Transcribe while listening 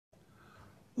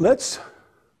let's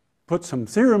put some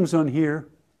theorems on here,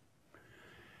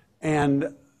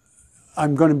 and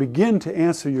I'm going to begin to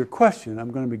answer your question.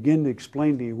 I'm going to begin to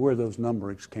explain to you where those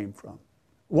numbers came from.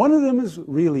 One of them is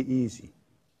really easy.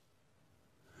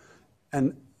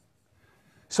 And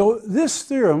so this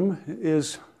theorem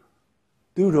is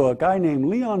due to a guy named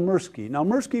Leon Mirsky. Now,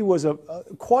 Mirsky was a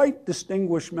quite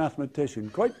distinguished mathematician,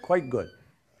 quite good.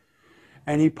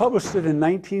 And he published it in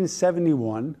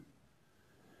 1971.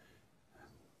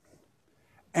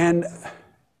 And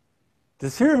the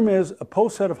theorem is a pole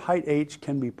set of height h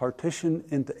can be partitioned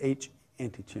into h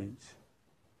antichains.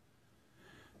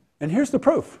 And here's the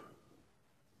proof.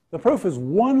 The proof is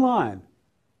one line.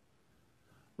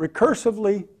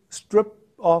 Recursively strip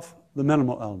off the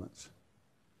minimal elements.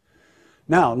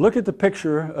 Now, look at the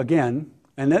picture again.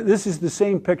 And this is the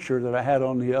same picture that I had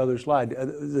on the other slide.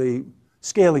 The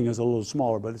scaling is a little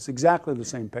smaller, but it's exactly the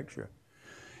same picture.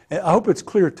 I hope it's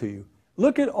clear to you.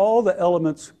 Look at all the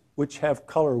elements which have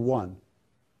color 1.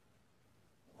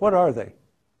 What are they?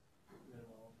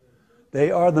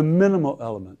 They are the minimal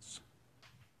elements.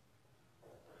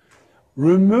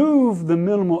 Remove the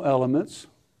minimal elements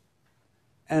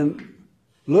and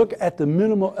look at the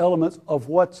minimal elements of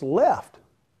what's left.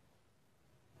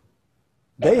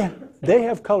 They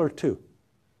have color 2.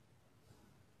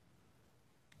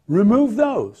 Remove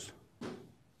those.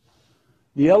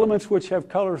 The elements which have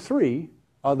color 3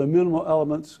 are the minimal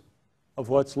elements of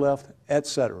what's left,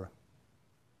 etc.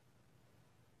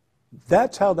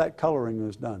 That's how that coloring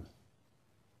is done.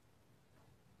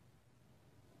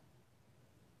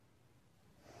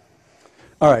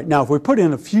 All right, now if we put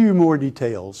in a few more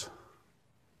details,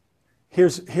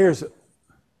 here's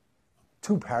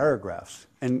 2 paragraphs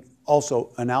and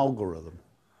also an algorithm.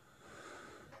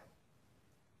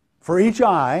 For each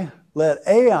I, let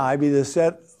AI be the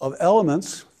set of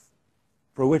elements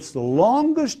for which the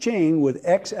longest chain with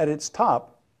X at its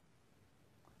top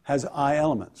has I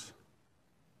elements.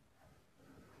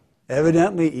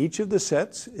 Evidently, each of the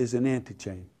sets is an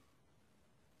antichain.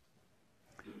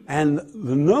 And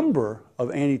the number of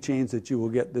antichains that you will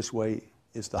get this way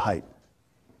is the height.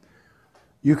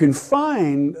 You can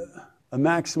find a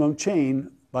maximum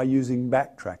chain by using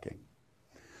backtracking.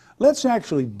 Let's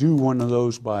actually do one of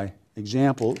those by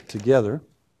example together.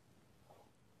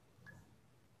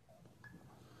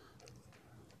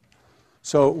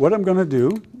 So what I'm going to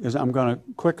do is I'm going to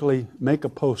quickly make a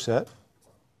pole set.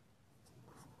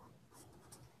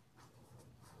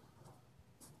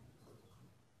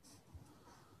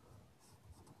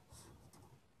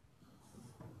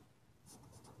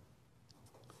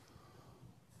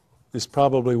 This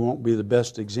probably won't be the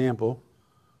best example.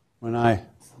 When I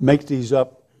make these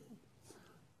up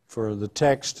for the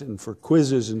text and for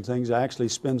quizzes and things, I actually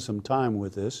spend some time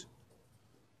with this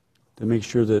to make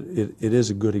sure that it is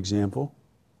a good example.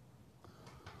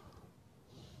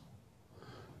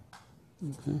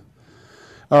 Okay.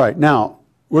 All right, now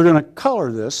we're going to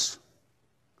color this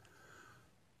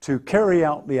to carry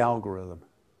out the algorithm.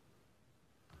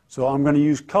 So I'm going to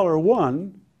use color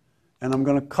 1, and I'm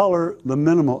going to color the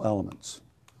minimal elements.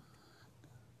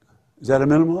 Is that a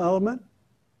minimal element?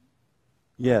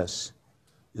 Yes.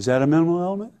 Is that a minimal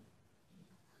element?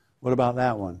 What about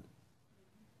that one?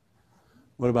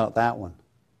 What about that one?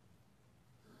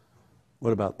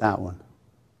 What about that one?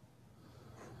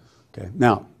 Okay,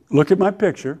 now look at my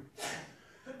picture.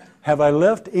 Have I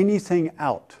left anything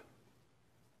out?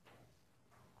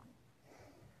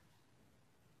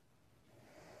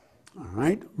 All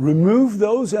right, remove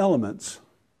those elements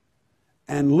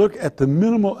and look at the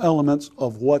minimal elements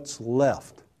of what's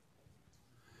left.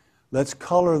 Let's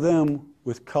color them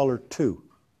with color 2.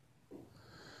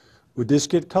 Would this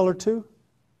get color 2?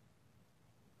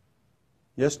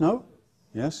 Yes, no?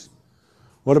 Yes?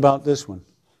 What about this one?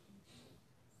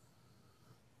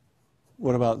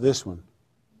 What about this one?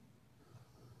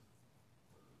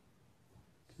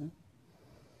 Okay.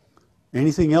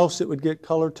 Anything else that would get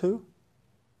color 2?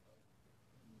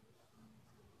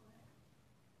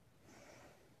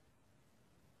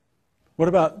 What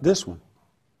about this one?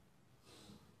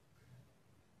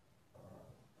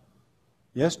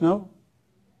 Yes, no?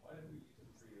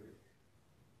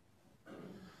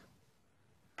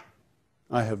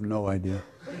 I have no idea.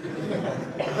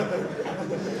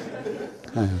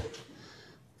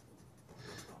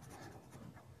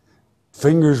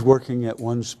 Fingers working at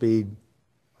one speed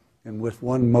and with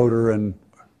one motor and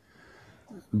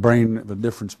brain of a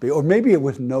different speed. Or maybe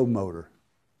with no motor.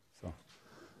 So,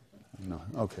 no,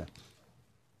 okay.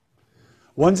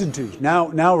 1s and 2s.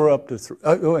 Now we're up to 3.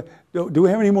 Do we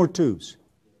have any more 2s?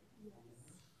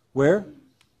 Where?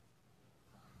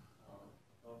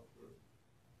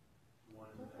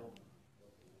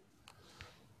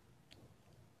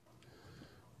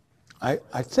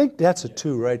 I think that's a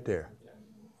 2 right there.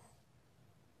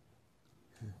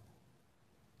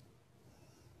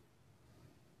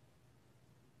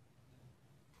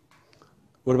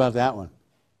 What about that one?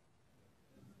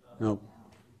 No.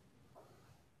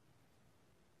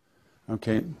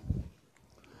 Okay.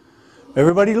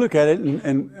 Everybody look at it,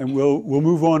 and we'll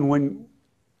move on when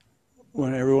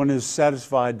everyone is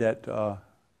satisfied that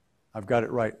I've got it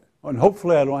right. And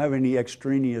hopefully I don't have any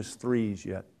extraneous 3s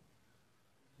yet.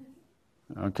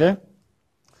 Okay?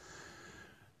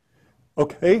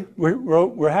 Okay,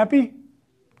 we're happy?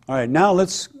 All right, now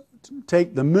let's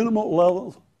take the minimal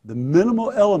level, the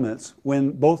minimal elements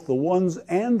when both the 1s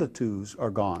and the 2s are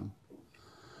gone.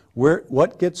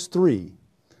 What gets 3?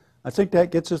 I think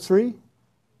that gets a 3.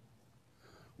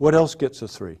 What else gets a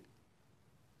 3?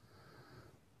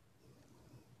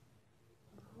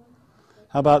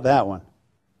 How about that one?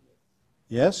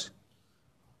 Yes?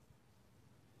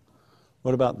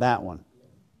 What about that one?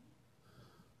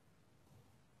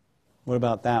 What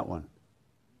about that one?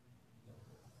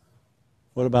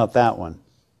 What about that one?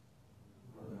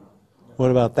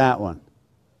 What about that one?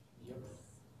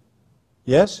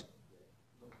 Yes?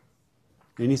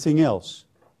 Anything else?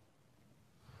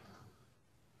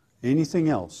 Anything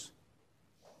else?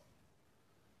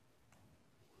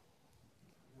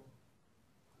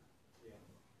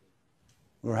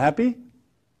 We're happy?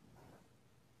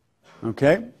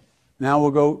 Okay. Now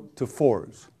we'll go to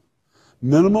 4s.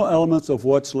 Minimal elements of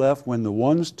what's left when the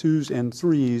 1s, 2s, and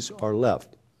 3s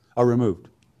are removed.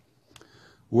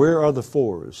 Where are the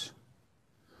 4s?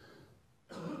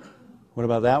 What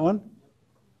about that one?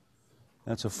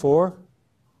 That's a 4.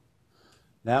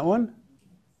 That one?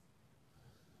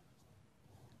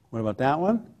 What about that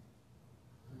one?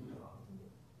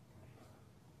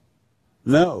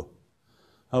 No.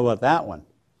 How about that one?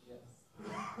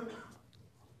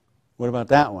 What about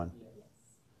that one?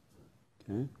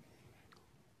 Okay.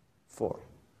 4.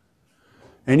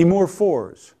 Any more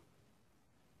 4s?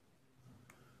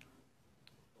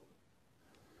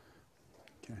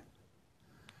 Okay.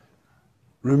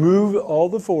 Remove all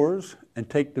the 4s and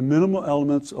take the minimal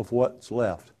elements of what's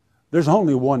left. There's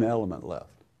only one element left.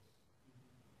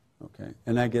 Okay,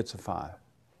 and that gets a 5.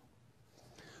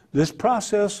 This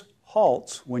process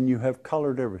halts when you have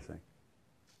colored everything.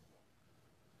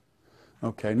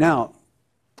 Okay, now,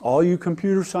 all you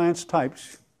computer science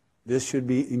types, this should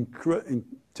be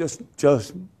just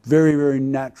very, very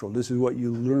natural. This is what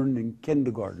you learned in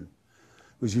kindergarten.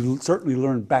 Because you certainly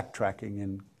learned backtracking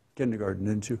in kindergarten,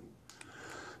 didn't you?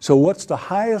 So what's the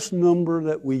highest number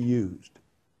that we used?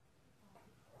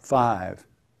 5.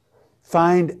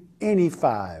 Find any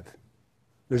 5.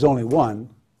 There's only one.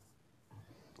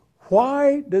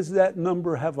 Why does that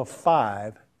number have a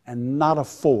 5 and not a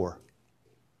 4?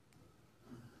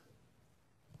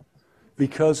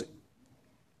 Because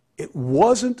it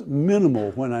wasn't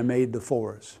minimal when I made the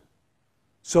 4s.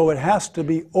 So it has to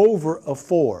be over a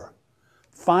 4.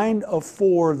 Find a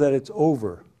 4 that it's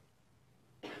over.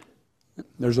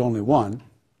 There's only one.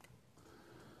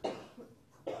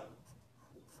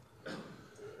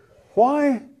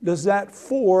 Why does that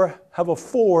 4 have a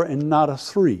 4 and not a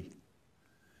 3?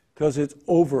 Because it's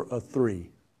over a 3.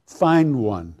 Find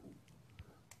one.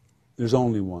 There's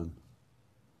only one.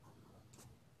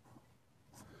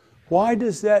 Why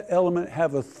does that element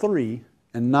have a 3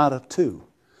 and not a 2?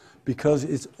 Because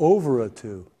it's over a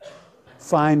 2.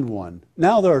 Find one.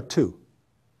 Now there are 2.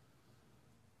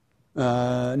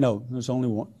 No, there's only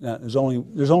one. There's only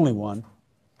one.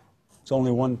 It's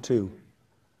only 1, 2.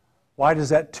 Why does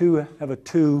that 2 have a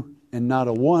 2 and not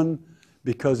a 1?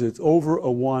 Because it's over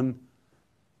a 1.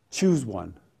 Choose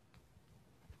one.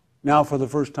 Now for the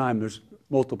first time there's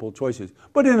multiple choices.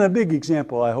 But in a big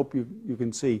example, I hope you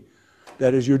can see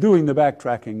that as you're doing the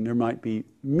backtracking, there might be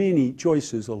many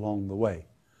choices along the way.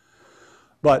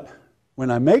 But when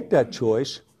I make that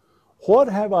choice, what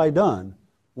have I done?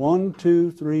 1,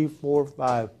 2, 3, 4,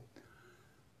 5.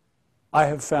 I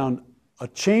have found a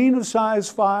chain of size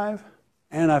 5,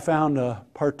 and I found a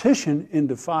partition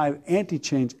into 5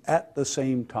 antichains at the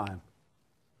same time.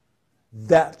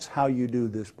 That's how you do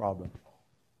this problem.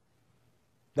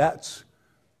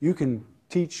 You can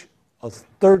teach a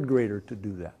 3rd grader to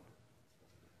do that.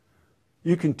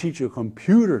 You can teach a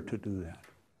computer to do that.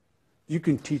 You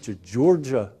can teach a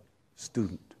Georgia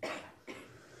student.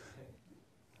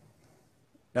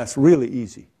 That's really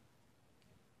easy.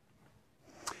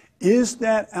 Is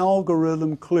that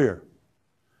algorithm clear?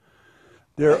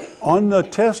 On the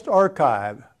test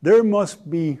archive, there must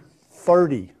be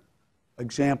 30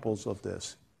 examples of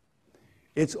this.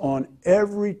 It's on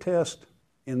every test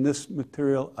in this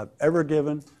material I've ever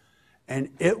given, and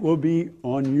it will be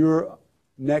on your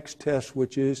next test,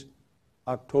 which is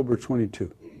October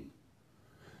 22.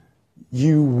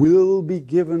 You will be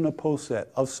given a post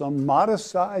set of some modest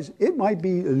size. It might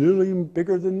be a little even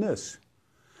bigger than this.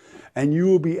 And you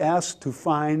will be asked to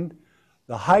find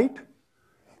the height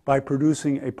by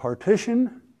producing a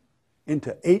partition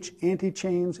into H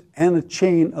antichains and a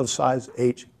chain of size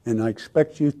H. And I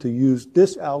expect you to use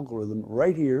this algorithm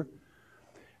right here,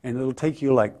 and it'll take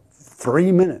you like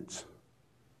 3 minutes.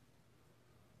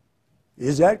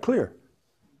 Is that clear?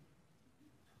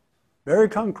 Very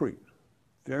concrete.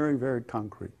 Very, very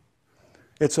concrete.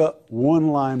 It's a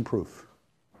one-line proof.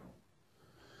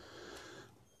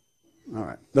 All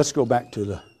right, let's go back to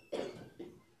the...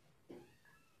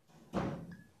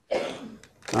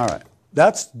 All right,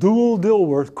 that's dual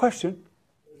Dilworth. Question?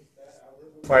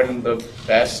 Finding the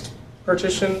best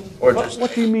partition, or just...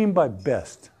 What do you mean by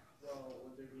best? Well,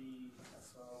 would there be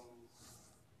some...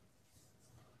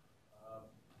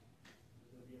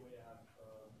 would there be a way to have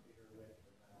a bigger width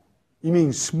than that? You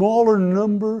mean smaller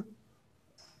number?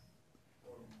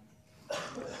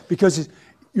 Because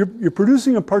you're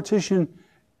producing a partition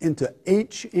into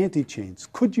H antichains.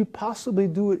 Could you possibly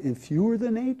do it in fewer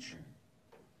than H?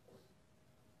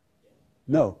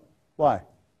 No. Why?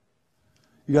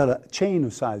 You got a chain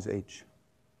of size H.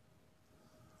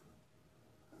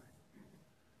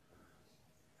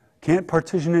 Can't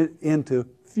partition it into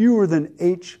fewer than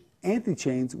H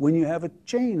antichains when you have a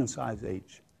chain of size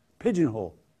H.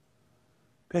 Pigeonhole.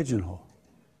 Pigeonhole.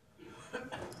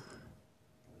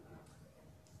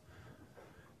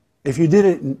 If you did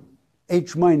it in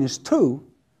H minus 2,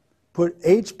 put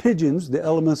H pigeons, the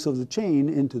elements of the chain,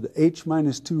 into the H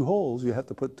minus 2 holes. You have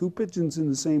to put 2 pigeons in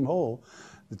the same hole.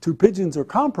 The 2 pigeons are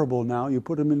comparable now. You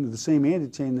put them into the same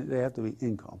antichain, they have to be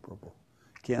incomparable.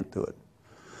 Can't do it.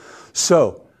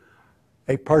 So,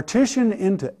 a partition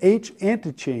into H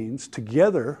antichains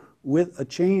together with a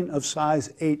chain of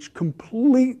size H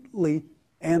completely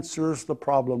answers the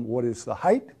problem, what is the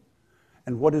height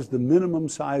and what is the minimum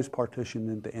size partition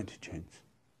into antichains.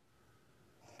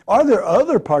 Are there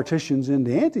other partitions into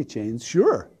antichains?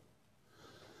 Sure.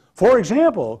 For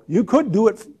example, you could do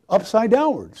it upside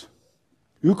downwards.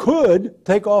 You could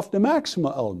take off the maxima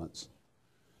elements,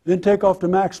 then take off the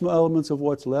maxima elements of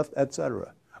what's left,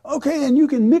 etc. Okay, and you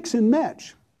can mix and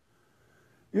match.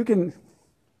 You can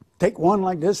take one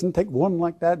like this and take one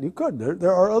like that. You could.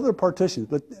 There are other partitions,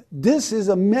 but this is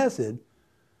a method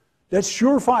that's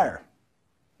surefire,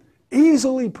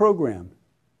 easily programmed.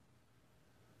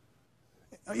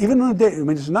 Even on a data, I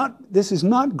mean, this is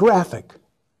not graphic.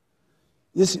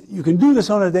 You can do this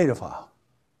on a data file.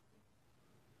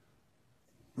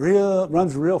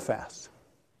 Runs real fast.